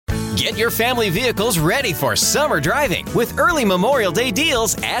Get your family vehicles ready for summer driving with early Memorial Day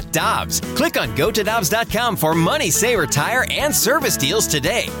deals at Dobbs. Click on GoToDobbs.com for money saver tire and service deals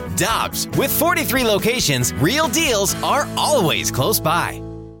today. Dobbs, with 43 locations, real deals are always close by.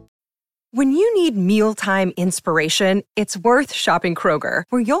 When you need mealtime inspiration, it's worth shopping Kroger,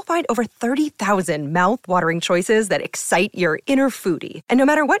 where you'll find over 30,000 mouth-watering choices that excite your inner foodie. And no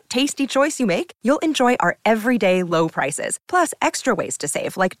matter what tasty choice you make, you'll enjoy our everyday low prices, plus extra ways to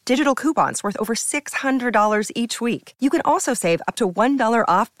save, like digital coupons worth over $600 each week. You can also save up to $1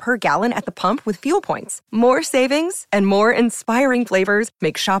 off per gallon at the pump with fuel points. More savings and more inspiring flavors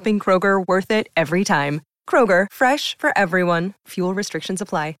make shopping Kroger worth it every time. Kroger, fresh for everyone. Fuel restrictions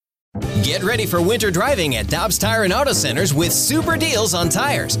apply. Get ready for winter driving at Dobbs Tire and Auto Centers with super deals on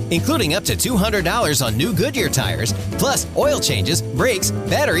tires, including up to $200 on new Goodyear tires, plus oil changes, brakes,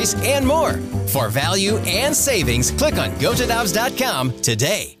 batteries, and more. For value and savings, click on GoToDobbs.com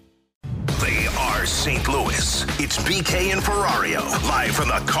today. They are St. Louis. It's BK and Ferrario, live from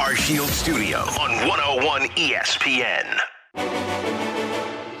the Car Shield studio on 101 ESPN.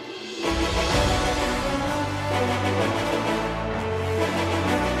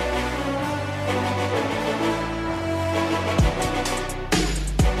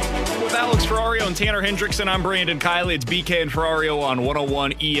 Alex Ferrario and Tanner Hendrickson. I'm Brandon Kiley. It's BK and Ferrario on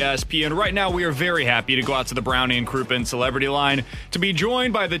 101 ESPN. Right now, we are very happy to go out to the Brownie and Crouppen Celebrity Line to be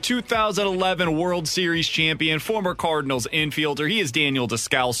joined by the 2011 World Series champion, former Cardinals infielder. He is Daniel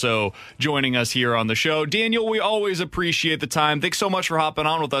Descalso joining us here on the show. Daniel, we always appreciate the time. Thanks so much for hopping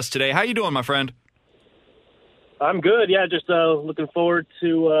on with us today. How you doing, my friend? I'm good. Yeah, just looking forward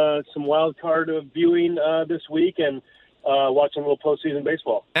to some wild card viewing this week and watching a little postseason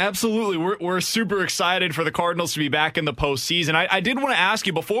baseball. Absolutely. We're super excited for the Cardinals to be back in the postseason. I did want to ask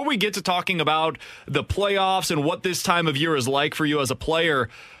you, before we get to talking about the playoffs and what this time of year is like for you as a player,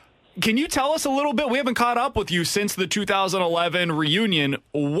 can you tell us a little bit? We haven't caught up with you since the 2011 reunion.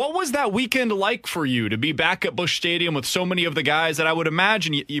 What was that weekend like for you to be back at Busch Stadium with so many of the guys that I would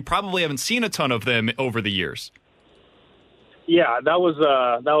imagine you probably haven't seen a ton of them over the years? Yeah, that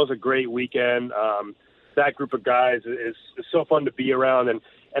was a great weekend. That group of guys is so fun to be around.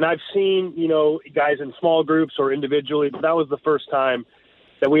 And I've seen, guys in small groups or individually, but that was the first time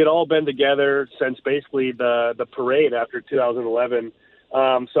that we had all been together since basically the parade after 2011.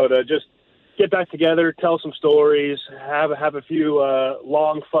 So to just get back together, tell some stories, have a few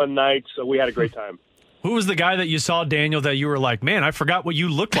long, fun nights. So we had a great time. Who was the guy that you saw, Daniel, that you were like, man, I forgot what you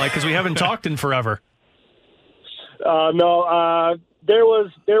looked like because we haven't talked in forever? No, there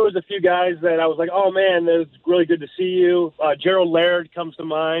was a few guys that I was like, oh man, it was really good to see you. Gerald Laird comes to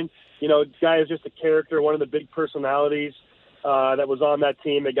mind. The guy is just a character, one of the big personalities that was on that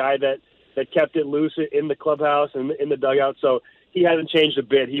team, a guy that kept it loose in the clubhouse and in the dugout. So he hasn't changed a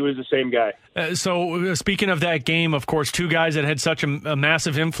bit. He was the same guy. So speaking of that game, of course, two guys that had such a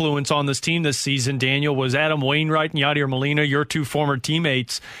massive influence on this team this season, Daniel, was Adam Wainwright and Yadier Molina, your two former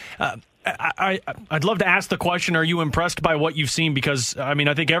teammates. I'd love to ask the question, are you impressed by what you've seen? Because, I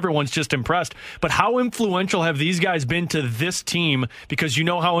think everyone's just impressed. But how influential have these guys been to this team? Because you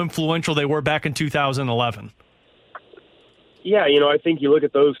know how influential they were back in 2011. Yeah, I think you look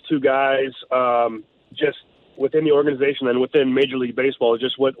at those two guys just within the organization and within Major League Baseball,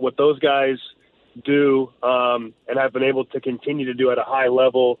 just what those guys do and have been able to continue to do at a high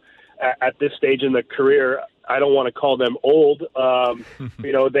level at this stage in the career. I don't want to call them old.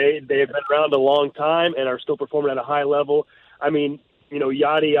 They have been around a long time and are still performing at a high level.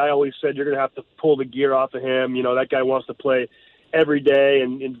 Yachty, I always said you're going to have to pull the gear off of him. That guy wants to play every day,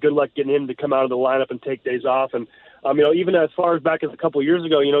 and good luck getting him to come out of the lineup and take days off. And, even as far as back as a couple of years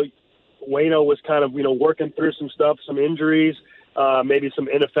ago, Waino was kind of, working through some stuff, some injuries, maybe some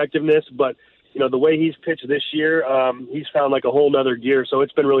ineffectiveness, but the way he's pitched this year, he's found like a whole nother gear. So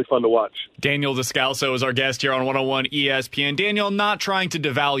it's been really fun to watch. Daniel Descalso is our guest here on 101 ESPN. Daniel, not trying to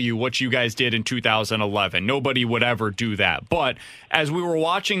devalue what you guys did in 2011. Nobody would ever do that. But as we were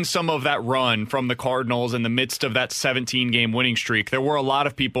watching some of that run from the Cardinals in the midst of that 17-game winning streak, there were a lot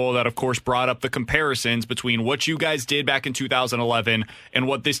of people that, of course, brought up the comparisons between what you guys did back in 2011 and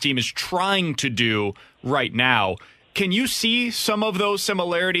what this team is trying to do right now. Can you see some of those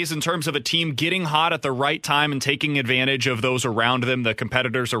similarities in terms of a team getting hot at the right time and taking advantage of those around them, the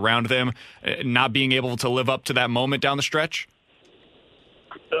competitors around them, not being able to live up to that moment down the stretch?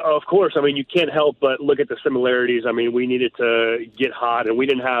 Of course. You can't help but look at the similarities. We needed to get hot, and we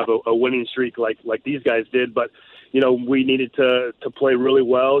didn't have a winning streak like these guys did, but we needed to play really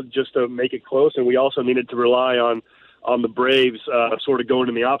well just to make it close, and we also needed to rely on on the Braves, sort of going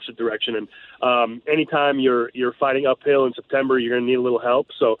in the opposite direction. And anytime you're fighting uphill in September, you're going to need a little help.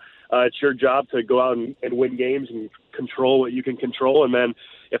 So it's your job to go out and win games and control what you can control. And then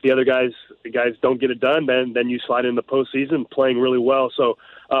if the other guys don't get it done, then you slide in the postseason playing really well. So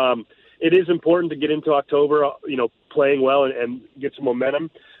it is important to get into October, playing well and get some momentum.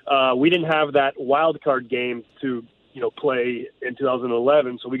 We didn't have that wild card game to play in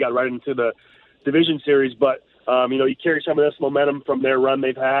 2011, so we got right into the division series. But you carry some of this momentum from their run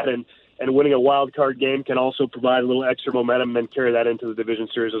they've had, and winning a wild card game can also provide a little extra momentum and carry that into the division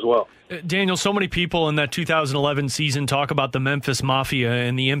series as well. Daniel, so many people in that 2011 season talk about the Memphis Mafia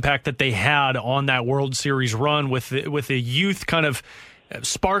and the impact that they had on that World Series run with the youth kind of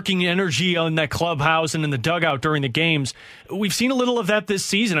sparking energy on that clubhouse and in the dugout during the games. We've seen a little of that this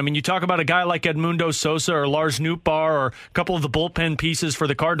season. I mean, you talk about a guy like Edmundo Sosa or Lars Nootbaar or a couple of the bullpen pieces for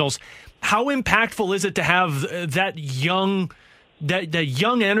the Cardinals. How impactful is it to have that young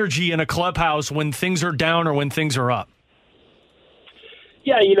energy in a clubhouse when things are down or when things are up?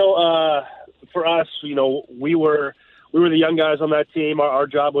 Yeah, for us, we were the young guys on that team. Our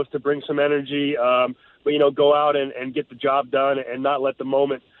job was to bring some energy, but go out and get the job done and not let the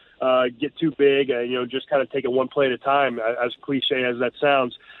moment get too big. Just kind of take it one play at a time, as cliche as that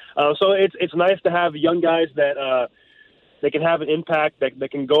sounds. So it's nice to have young guys that they can have an impact, that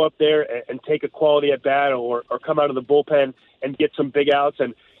can go up there and take a quality at bat or come out of the bullpen and get some big outs.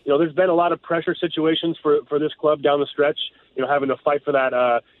 And there's been a lot of pressure situations for this club down the stretch. Having to fight for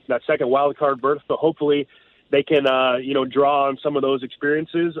that second wild card berth. So hopefully they can, draw on some of those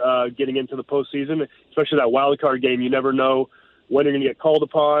experiences getting into the postseason, especially that wild card game. You never know when you're going to get called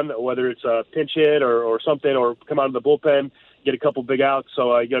upon, whether it's a pinch hit or something, or come out of the bullpen, get a couple big outs.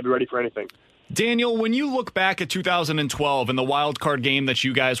 So you got to be ready for anything. Daniel, when you look back at 2012 and the wild card game that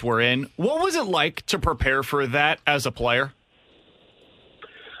you guys were in, what was it like to prepare for that as a player?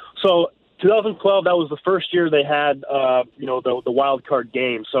 So 2012, that was the first year they had, the wild card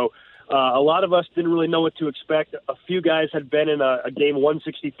game. So a lot of us didn't really know what to expect. A few guys had been in a game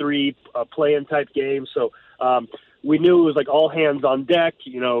 163 play-in type game. So we knew it was like all hands on deck.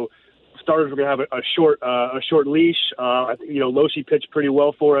 Starters were going to have a short leash. Loshi pitched pretty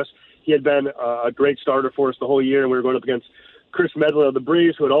well for us. He had been a great starter for us the whole year, and we were going up against Chris Medlin of the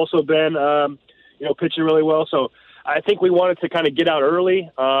Braves, who had also been, pitching really well. So I think we wanted to kind of get out early.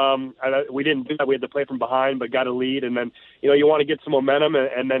 We didn't do that. We had to play from behind, but got a lead. And then, you want to get some momentum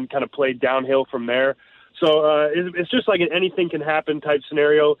and then kind of play downhill from there. So it's just like an anything can happen type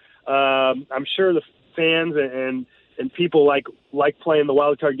scenario. I'm sure the fans and people like playing the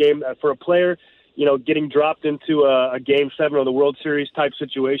wild card game. For a player, getting dropped into a Game 7 of the World Series type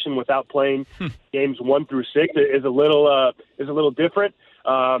situation without playing games 1 through 6 is a little different.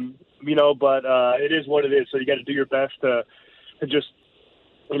 But it is what it is. So you got to do your best to just,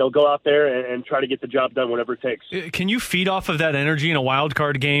 go out there and try to get the job done, whatever it takes. Can you feed off of that energy in a wild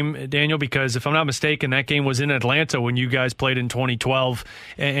card game, Daniel? Because if I'm not mistaken, that game was in Atlanta when you guys played in 2012.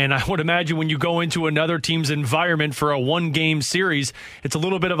 And I would imagine when you go into another team's environment for a one-game series, it's a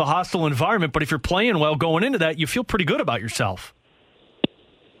little bit of a hostile environment. But if you're playing well going into that, you feel pretty good about yourself.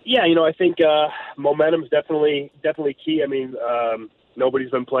 Yeah, I think momentum's definitely key. I mean,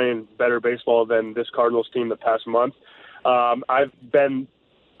 nobody's been playing better baseball than this Cardinals team the past month.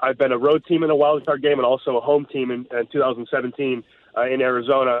 I've been a road team in a wild card game and also a home team in 2017 in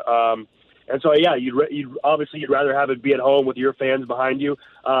Arizona. And so, yeah, you'd rather have it be at home with your fans behind you.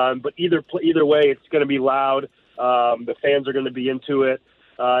 But either way, it's going to be loud. The fans are going to be into it.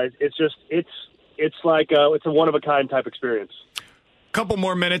 It's a one of a kind type experience. Couple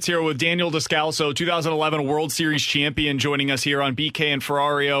more minutes here with Daniel Descalso, 2011 World Series champion, joining us here on BK and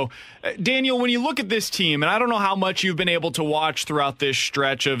Ferrario. Daniel, when you look at this team, and I don't know how much you've been able to watch throughout this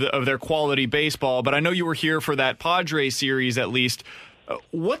stretch of their quality baseball, but I know you were here for that Padres series at least.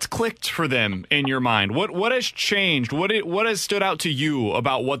 What's clicked for them in your mind? What has changed? What has stood out to you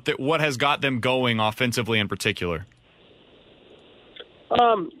about what has got them going offensively in particular?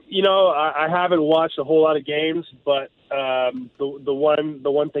 I haven't watched a whole lot of games, but the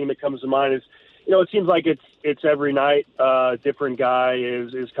one thing that comes to mind is, it seems like it's every night different guy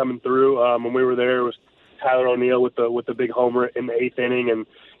is coming through. When we were there, it was Tyler O'Neill with the big homer in the 8th inning, and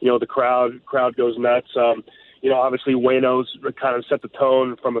the crowd goes nuts. Obviously Waino's kind of set the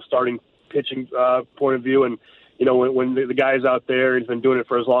tone from a starting pitching point of view, and when the guy's out there, he's been doing it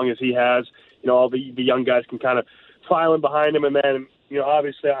for as long as he has. All the young guys can kind of file in behind him, and then.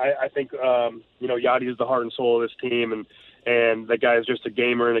 Obviously, I think, Yadi is the heart and soul of this team, and that guy is just a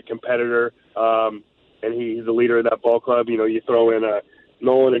gamer and a competitor, and he's the leader of that ball club. You throw in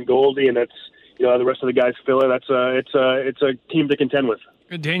Nolan and Goldie, and that's, the rest of the guys fill it. It's a team to contend with.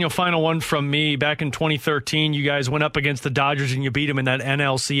 Daniel, final one from me. Back in 2013, you guys went up against the Dodgers and you beat them in that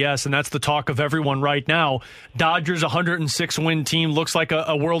NLCS, and that's the talk of everyone right now. Dodgers, 106-win team, looks like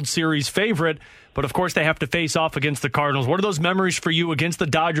a World Series favorite, but of course they have to face off against the Cardinals. What are those memories for you against the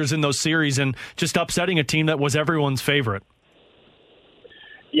Dodgers in those series and just upsetting a team that was everyone's favorite?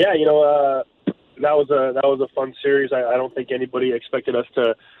 Yeah, that was a fun series. I don't think anybody expected us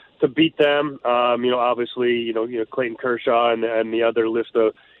to beat them. Obviously, Clayton Kershaw and the other list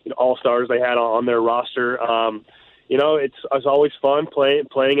of all-stars they had on their roster. It's always fun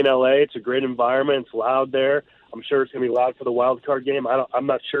playing in LA. It's a great environment. It's loud there. I'm sure it's going to be loud for the wild card game. I'm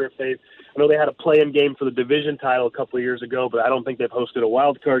not sure if I know they had a play-in game for the division title a couple of years ago, but I don't think they've hosted a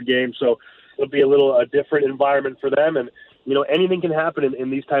wild card game. So it'll be a different environment for them. And anything can happen in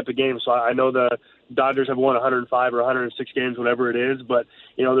these type of games. So I know the Dodgers have won 105 or 106 games, whatever it is, but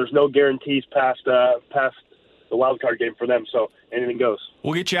there's no guarantees past the wild card game for them. So anything goes.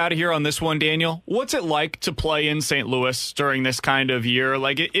 We'll get you out of here on this one, Daniel. What's it like to play in St. Louis during this kind of year?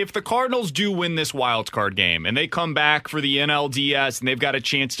 Like, if the Cardinals do win this wild card game and they come back for the NLDS and they've got a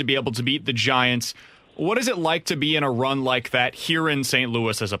chance to be able to beat the Giants, what is it like to be in a run like that here in St.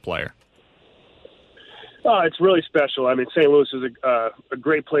 Louis as a player? It's really special. I mean, St. Louis is a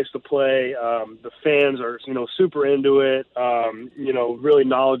great place to play. The fans are, super into it. Really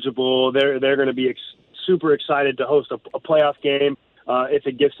knowledgeable. They're going to be super excited to host a playoff game if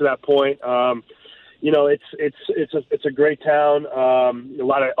it gets to that point. It's a great town. A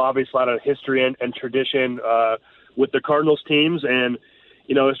lot of history and tradition with the Cardinals teams, and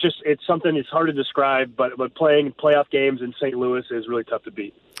it's something it's hard to describe. But playing playoff games in St. Louis is really tough to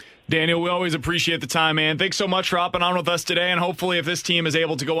beat. Daniel, we always appreciate the time, man. Thanks so much for hopping on with us today, and hopefully if this team is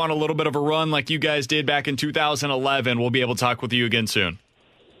able to go on a little bit of a run like you guys did back in 2011, we'll be able to talk with you again soon.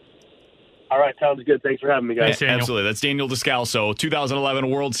 All right, sounds good. Thanks for having me, guys. Absolutely. That's Daniel Descalso, 2011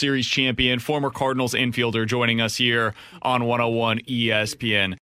 World Series champion, former Cardinals infielder, joining us here on 101 ESPN.